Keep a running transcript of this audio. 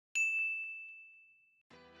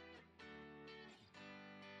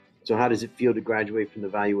So how does it feel to graduate from the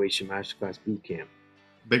Valuation Masterclass Bootcamp?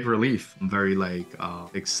 Big relief. I'm very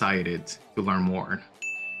excited to learn more.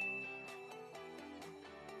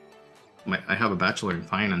 I have a bachelor in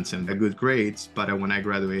finance and good grades, but when I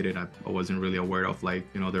graduated, I wasn't really aware of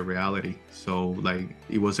the reality. So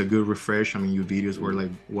it was a good refresh. I mean, your videos were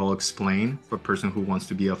well explained for a person who wants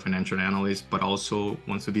to be a financial analyst, but also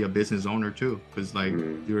wants to be a business owner too. Because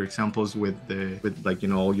your examples with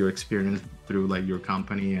all your experience through your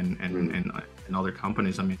company and other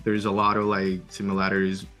companies. I mean, there's a lot of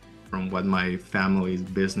similarities from what my family's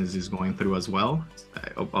business is going through as well.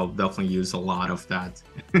 I'll definitely use a lot of that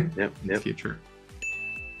in the future.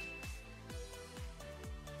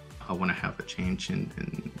 I want to have a change in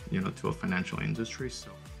to a financial industry.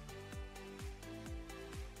 So